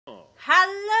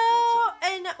Hello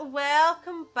and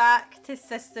welcome back to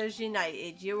Sisters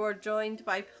United. You are joined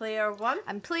by Player 1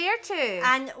 and Player 2.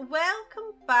 And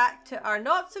welcome back to our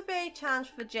not so very challenge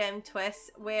for gem twists,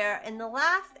 where in the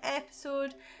last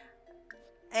episode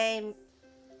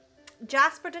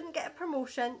Jasper didn't get a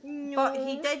promotion, but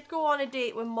he did go on a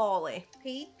date with Molly.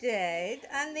 He did,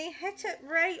 and they hit it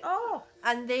right off.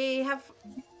 And they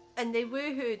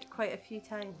woohooed quite a few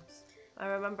times. I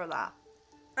remember that.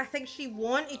 I think she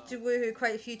wanted to woohoo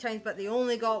quite a few times, but they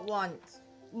only got once.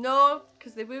 No,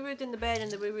 because they woohooed in the bed and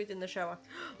they woohooed in the shower.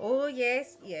 Oh,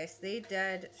 yes, they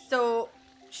did. So,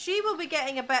 she will be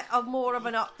getting a bit of more of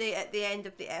an update at the end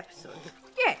of the episode.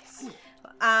 Yes.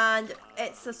 And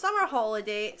it's a summer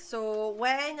holiday, so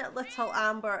when little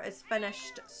Amber is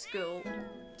finished school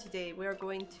today, we're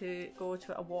going to go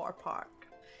to a water park.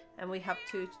 And we have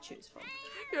two to choose from.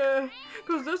 Yeah,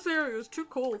 because this area is too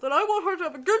cold and I want her to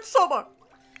have a good summer.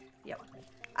 Yep.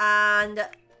 And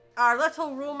our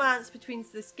little romance between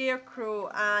the Scarecrow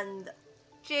and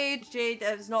Jade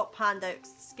has not panned out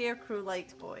because the Scarecrow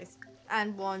likes boys.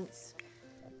 And wants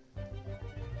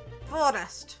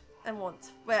Forest. And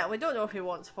wants, well, we don't know who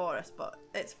wants Forest, but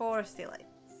it's Forest he likes.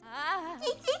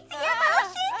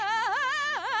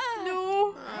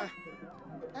 No.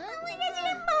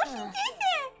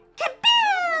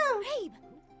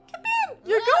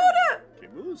 You got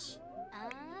it! Moose.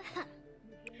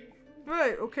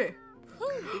 Right, okay.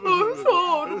 I'm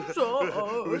sorry.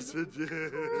 What's it?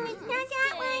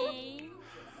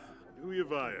 Who you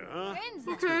via, huh?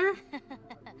 Okay.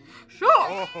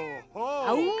 Sure.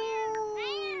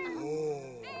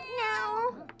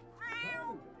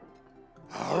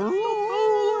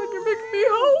 You make me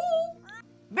howl.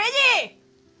 Brother!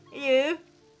 Hello?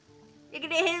 You're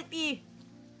gonna help you.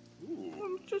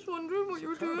 I'm just wondering what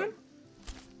you're doing.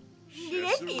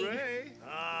 Yes,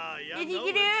 Ah, yeah. what are you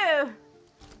gonna do?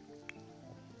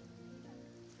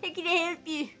 I'm gonna help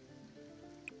you.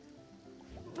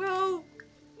 Well,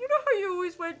 you know how you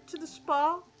always went to the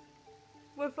spa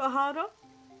with Ahana?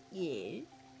 Yeah,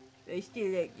 I still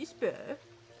like the spa.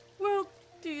 Well,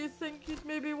 do you think you'd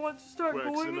maybe want to start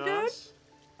going again?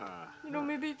 You know,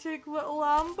 maybe take little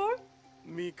Amber,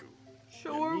 Miku.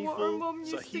 show her what her mum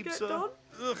used to get done.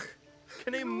 Ugh,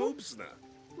 can I moves now?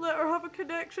 Let her have a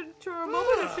connection to her mum,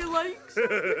 and if she likes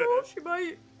it, you know, she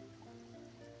might,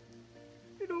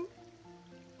 you know,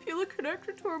 feel a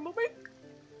connection to her mummy.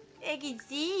 I can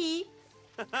see,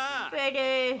 but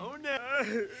Oh no!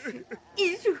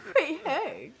 it's quite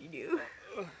hard, you know.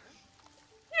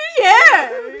 Yeah!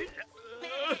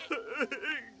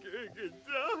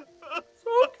 It's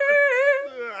okay.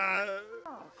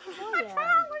 What's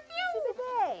wrong with you?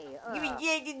 You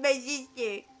rejected my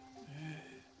sister.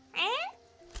 Eh?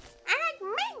 I like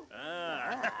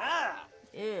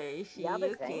me. Is she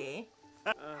okay?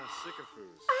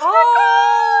 Sycophants.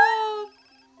 Oh!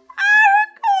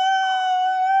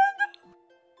 Aragon!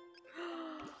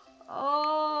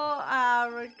 Oh,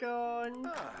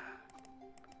 Aragon.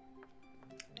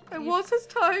 It was his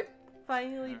time.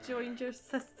 Finally joined your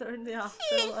sister in the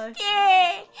afterlife.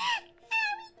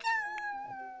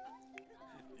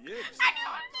 Yips.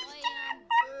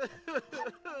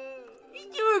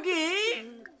 You okay?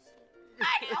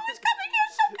 Daddy always coming here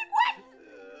soaking wet.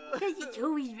 Because it's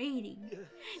always raining.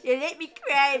 They let me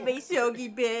cry in my soggy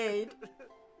bed.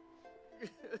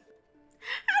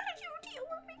 How did you deal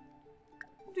with me?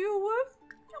 Deal with?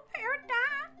 Your parent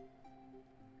died.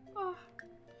 Oh,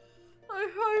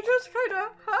 I just kind of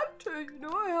had to, you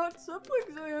know. I had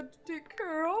siblings I had to take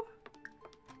care of.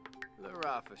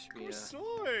 I'm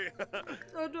sorry.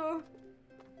 And,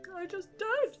 I just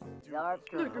did.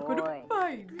 Look, Look, you're gonna be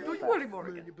fine. Don't you worry,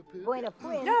 Morgan. Bueno,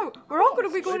 No, we're all gonna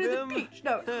be going to the beach.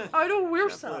 No, I know we're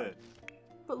sad.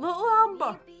 But little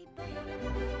Amber,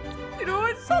 you know,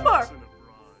 it's summer.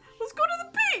 Let's go to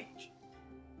the beach.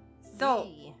 So,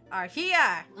 are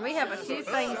here. We have a few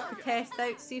things to test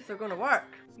out to see if they're going to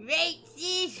work. Right,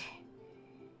 sis.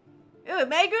 Oh,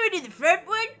 am I going to the front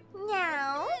one?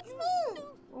 no, it's me.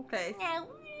 Okay. No.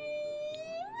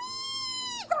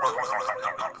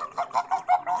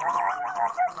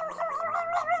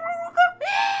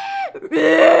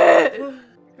 You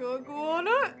wanna go on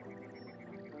it?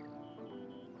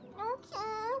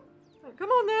 Okay. Right, come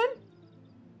on then.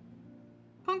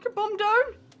 Punk your bum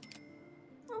down.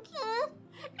 Okay.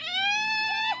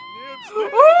 Oh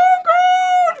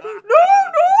God! No!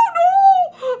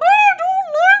 I don't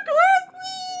like this.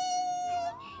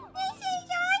 This is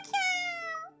awesome.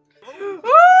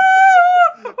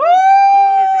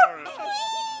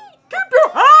 Keep your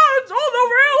hands on the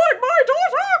railing, my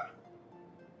daughter.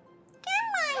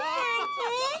 Come on,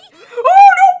 Daddy. Oh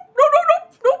no!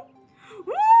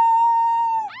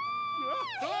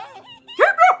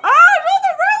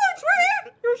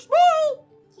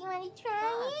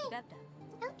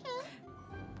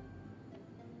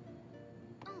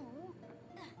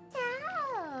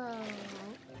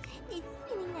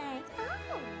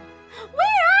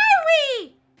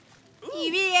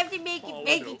 to make it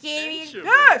vegetarian?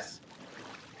 Yes!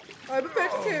 I'm a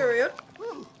vegetarian.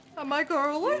 And my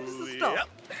girl likes the stuff.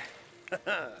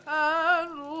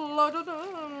 And la-da-da-la-da-dee,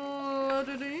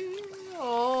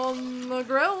 on the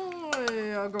grill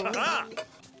I go.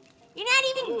 You're not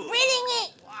even grilling it.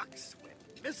 Walks with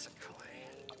Missacoy.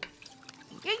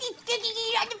 You're just cooking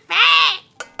it on the fat.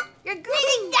 You're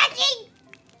grilling nothing.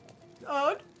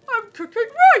 And I'm cooking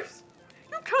rice.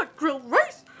 You can't grill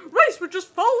rice. Rice would just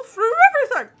fall through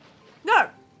everything.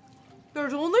 Now,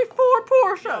 there's only 4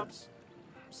 portions.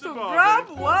 So grab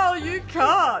while you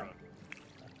can.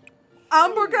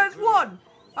 Amber gets 1.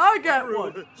 I get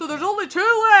 1. So there's only 2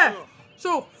 left.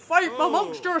 So fight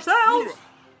amongst yourselves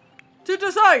to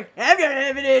decide. I'm not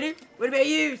having any. What about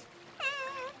you?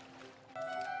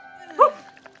 Oh.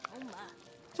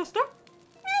 Sister?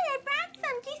 Well, I brought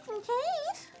some just in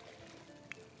case.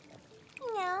 You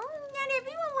know, not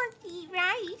everyone wants to eat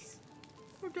rice.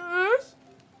 Yes?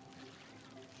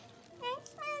 That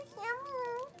smells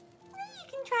yummy. Well, you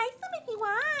can try some if you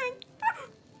want.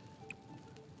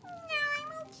 No,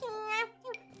 I'm okay.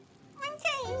 Once I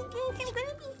eat this, I'm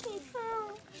gonna be careful.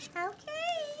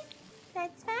 Okay,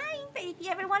 that's fine. But if you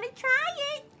ever want to try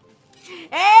it.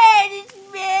 Hey, this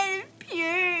smells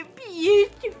pure,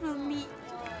 beautiful meat.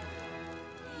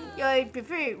 I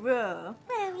prefer it raw.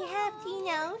 Well, we have to, you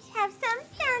know, have some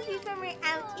boundaries when we're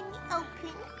out in the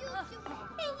open.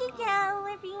 There you go,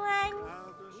 everyone.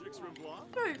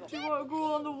 Hey, do you want to go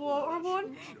on the water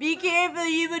one? Be careful,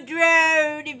 you will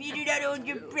drown if you do not hold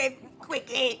your breath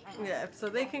quickly. Yeah, so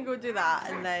they can go do that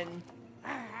and then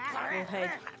we'll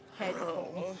head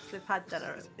home. They've had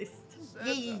dinner at least.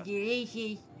 This is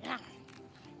delicious.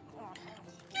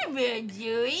 Come on,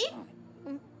 Joey.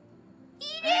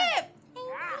 Eat up.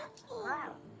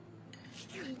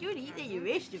 You don't eat any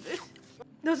vegetables.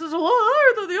 This is a lot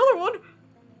higher than the other one.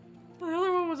 The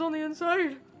other one was on the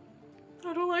inside.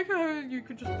 I don't like how you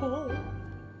could just pull.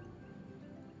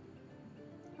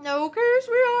 Okay,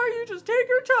 sweetheart, you just take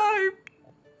your time.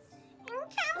 I'm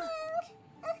coming.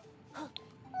 I'm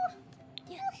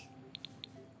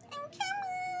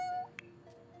coming.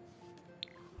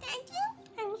 Thank you.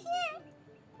 I'm here.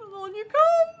 And on you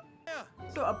come. Yeah.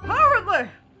 So apparently,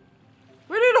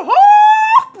 we need a hole.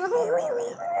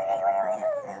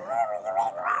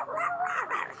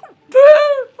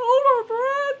 Hold our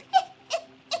breath.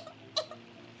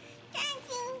 Thank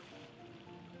you.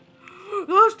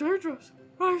 That's dangerous.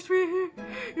 Right, sweetie.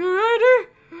 You ready?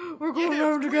 We're going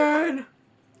round again.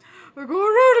 We're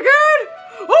going round again.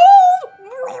 Hold!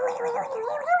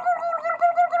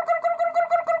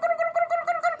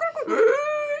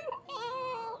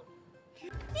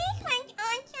 This one's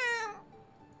awesome.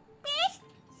 Best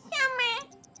summer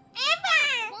ever.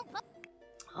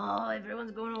 Oh,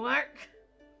 everyone's going to work.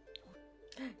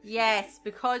 Yes,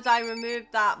 because I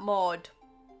removed that mod,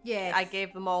 Yes. I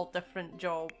gave them all different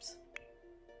jobs.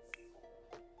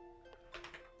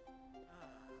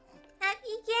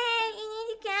 Happy day. You need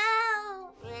to go.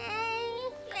 I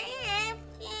have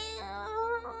to.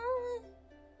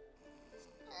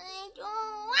 I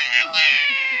don't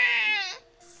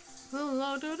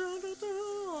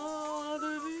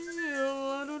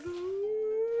wanna.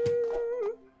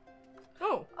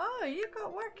 Oh. Oh, you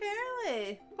got work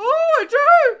early. Oh, I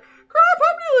do! Crap,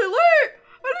 I'm nearly late!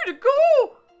 I need to go!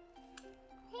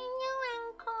 Hello,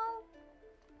 Uncle.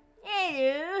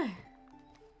 Hello.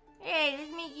 Hey,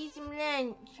 let's make you some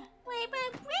lunch. What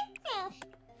about breakfast?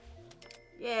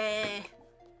 Yeah.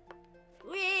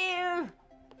 Well,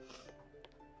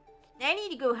 I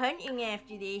need to go hunting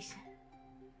after this.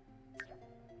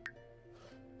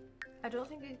 I don't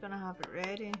think he's gonna have it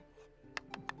ready.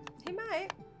 He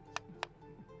might.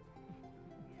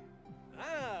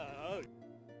 Ah.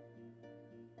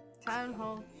 Town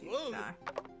hall. Whoa. Nah.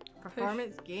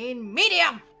 Performance gain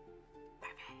medium!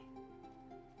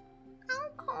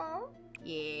 Uncle,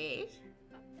 Yes.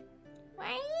 why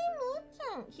are you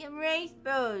making? Some rice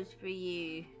bowls for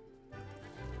you.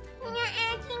 You're not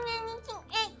adding anything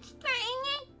extra in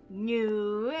it?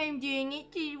 No, I'm doing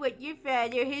it to what your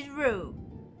father has wrote.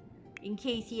 In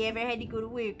case he ever had to go to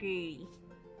work early.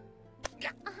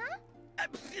 Did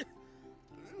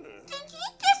you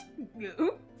just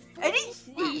No. I didn't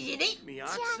sneeze in it.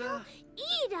 Miaksa?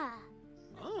 Ida?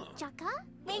 Oh. Chaka?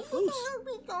 Maybe Foos. we'll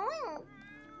be going.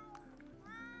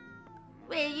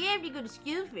 Well, you have to go to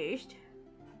school first.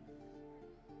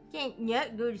 Can't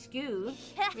not go to school.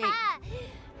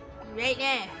 Right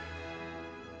now.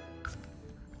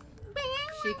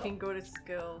 She can go to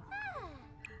school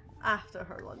after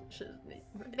her lunch is made.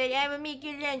 But I will make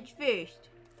your lunch first.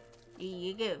 Here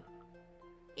you go.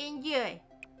 Enjoy.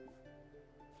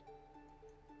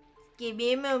 Give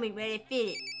me a moment while I fill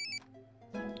it.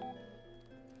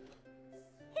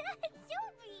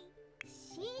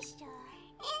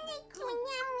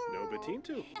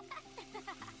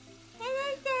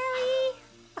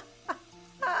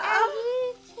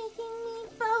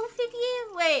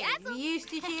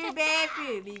 a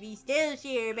bathroom, and we still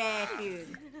share a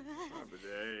bathroom.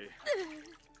 Bidet.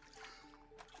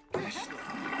 No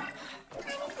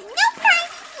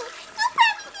privacy! No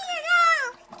privacy at all!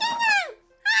 Get out!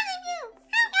 All of you!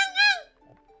 Out!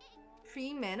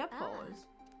 Pre-menopause.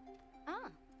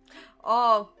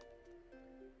 Oh.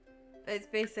 It's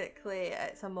basically,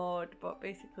 it's a mod, but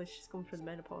basically she's going through the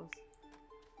menopause.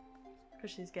 Because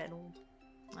she's getting old.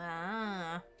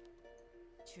 Ah.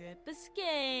 Trip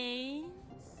escapes.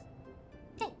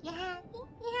 You happy?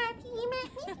 You happy you met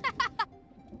me?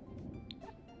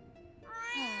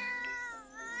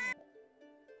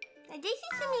 And this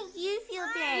is to make you feel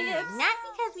better, not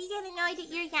because we get annoyed at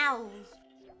your yowls.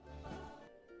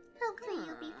 Hopefully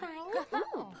you'll be fine.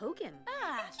 Oh, poke him.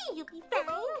 Hopefully you'll be fine.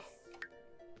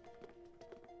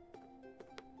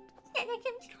 It's not like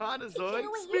I'm Canozoid taking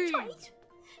away your speed. choice.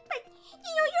 But,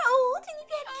 you're old and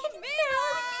you've had kids now,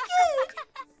 it'll be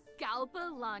good.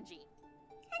 Galbalangi.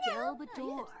 Hello.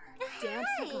 Galbador. Hi.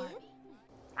 Damsigarbi.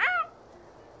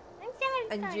 I'm sorry.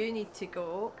 And sorry. you need to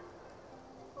go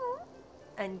Hmm?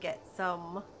 and get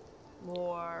some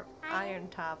more iron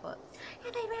tablets.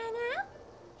 Have I run out?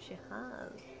 She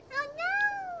has. Oh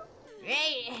no!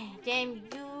 Right, time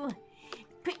to go.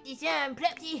 Put this on,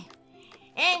 Plopsy.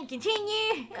 And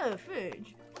continue. Oh,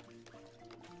 fudge.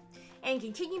 And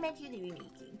continue my jewelry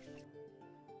making.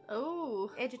 Oh.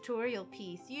 Editorial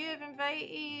piece. You have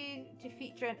invited to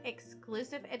feature an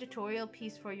exclusive editorial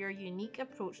piece for your unique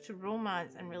approach to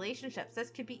romance and relationships. This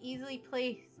could be easily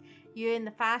place you in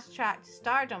the fast track to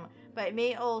stardom, but it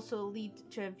may also lead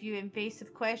to a few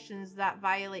invasive questions that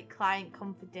violate client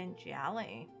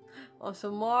confidentiality. Oh, so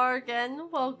Morgan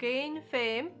will gain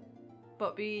fame,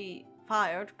 but be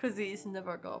fired because he's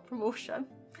never got a promotion.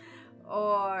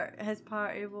 Or his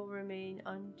party will remain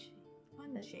unchanged.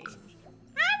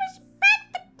 I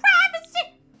respect the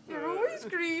privacy! You're always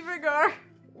grieving her.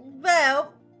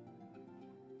 Well,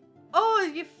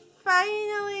 oh, you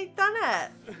finally done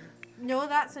it. No,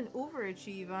 that's an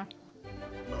overachiever.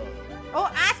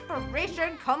 Oh,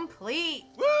 aspiration complete!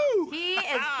 Woo! He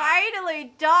is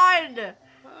finally done!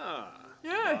 Ah,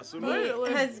 Yeah, awesome. He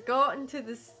finally. has gotten to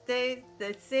the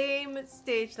same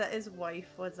stage that his wife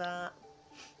was at.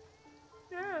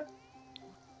 Yeah.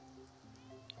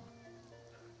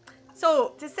 So,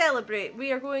 to celebrate,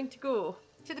 we are going to go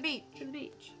To the beach. to the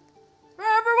beach.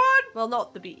 Everyone, Well,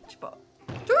 not the beach, but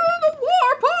to the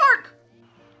water park!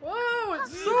 Wow,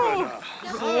 it's so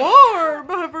Yippee-da.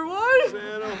 warm, everyone!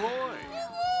 San ahoy.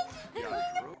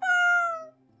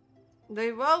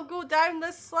 they will go down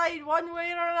this slide one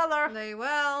way or another. They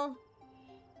will.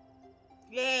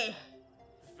 Yeah,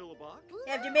 Philibok?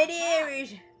 after many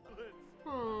errors.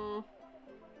 Hmm.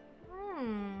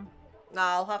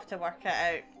 Nah, I'll have to work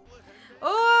it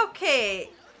out. Okay.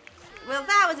 Well,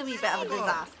 that was a wee bit of a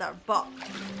disaster, but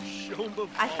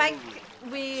I think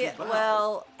we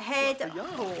will head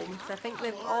home. So I think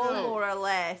we've all more or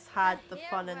less had the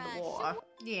fun in the water.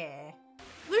 yeah.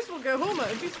 At least we'll go home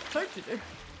at a decent time today.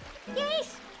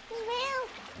 Yes, we will.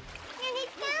 And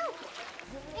let's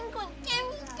go. I'm going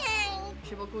down this slide.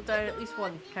 She will go down at least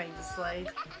one kind of slide.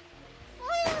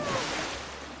 Woo!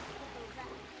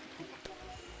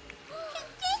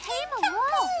 Tame a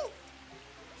wall.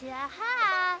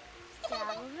 Jaha.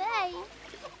 Strawberry.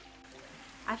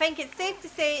 I think it's safe to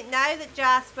say now that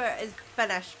Jasper is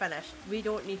finished, we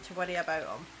don't need to worry about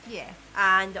him. Yeah.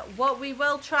 And what we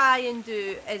will try and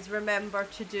do is remember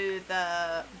to do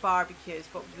the barbecues,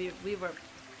 but we were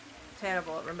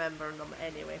terrible at remembering them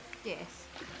anyway. Yes.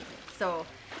 So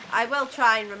I will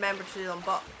try and remember to do them,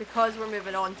 but because we're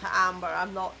moving on to Amber,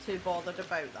 I'm not too bothered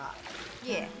about that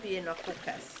Yeah. being a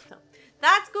focus. So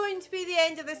that's going to be the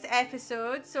end of this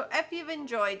episode. So if you've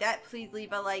enjoyed it, please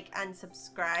leave a like and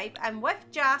subscribe. And with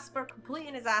Jasper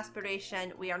completing his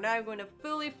aspiration, we are now going to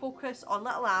fully focus on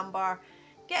little Amber,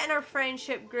 getting our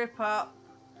friendship group up,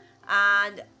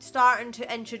 and starting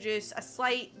to introduce a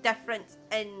slight difference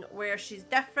in where she's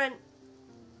different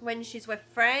when she's with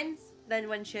friends than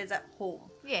when she is at home.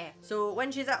 Yeah. So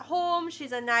when she's at home,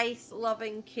 she's a nice,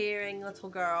 loving, caring little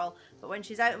girl. But when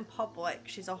she's out in public,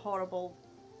 she's a horrible,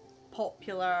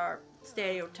 popular,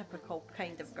 stereotypical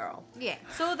kind of girl. Yeah.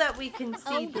 So that we can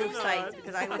see both sides,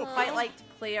 because I would quite like to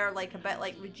play her like a bit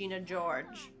like Regina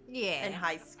George in Yeah.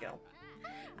 high school.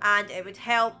 And it would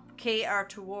help cater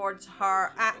towards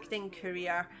her acting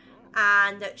career.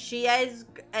 And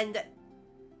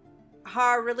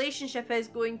her relationship is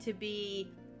going to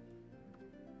be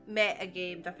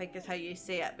metagamed, I think is how you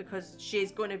say it, because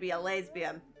she's going to be a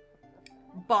lesbian,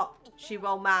 but she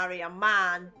will marry a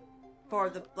man for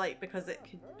the because it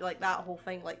could that whole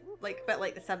thing like a bit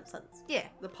like The Simpsons. Yeah.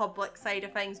 The public side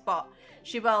of things, but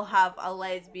she will have a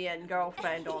lesbian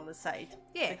girlfriend on the side.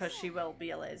 Yes. Because she will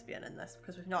be a lesbian in this,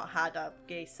 because we've not had a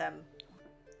gay sim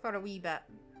For a wee bit.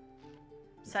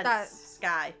 since That's-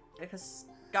 Sky, because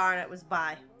Garnet was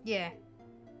bi. Yeah.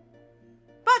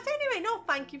 But anyway, no,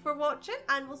 thank you for watching,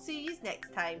 and we'll see you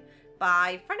next time.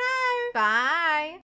 Bye for now. Bye.